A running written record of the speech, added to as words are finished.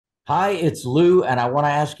Hi, it's Lou, and I want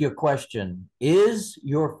to ask you a question. Is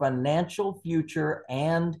your financial future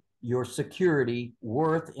and your security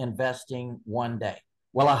worth investing one day?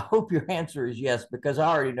 Well, I hope your answer is yes, because I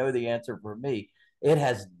already know the answer for me. It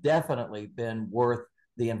has definitely been worth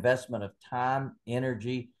the investment of time,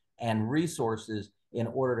 energy, and resources in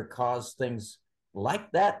order to cause things like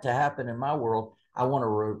that to happen in my world. I want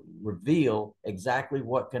to reveal exactly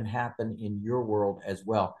what can happen in your world as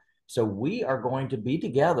well. So we are going to be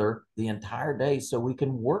together the entire day so we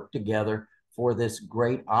can work together for this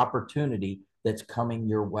great opportunity that's coming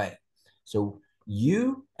your way. So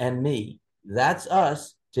you and me, that's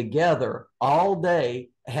us together all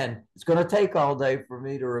day. And it's going to take all day for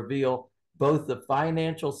me to reveal both the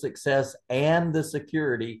financial success and the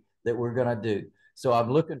security that we're going to do. So I'm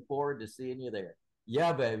looking forward to seeing you there.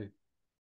 Yeah, baby.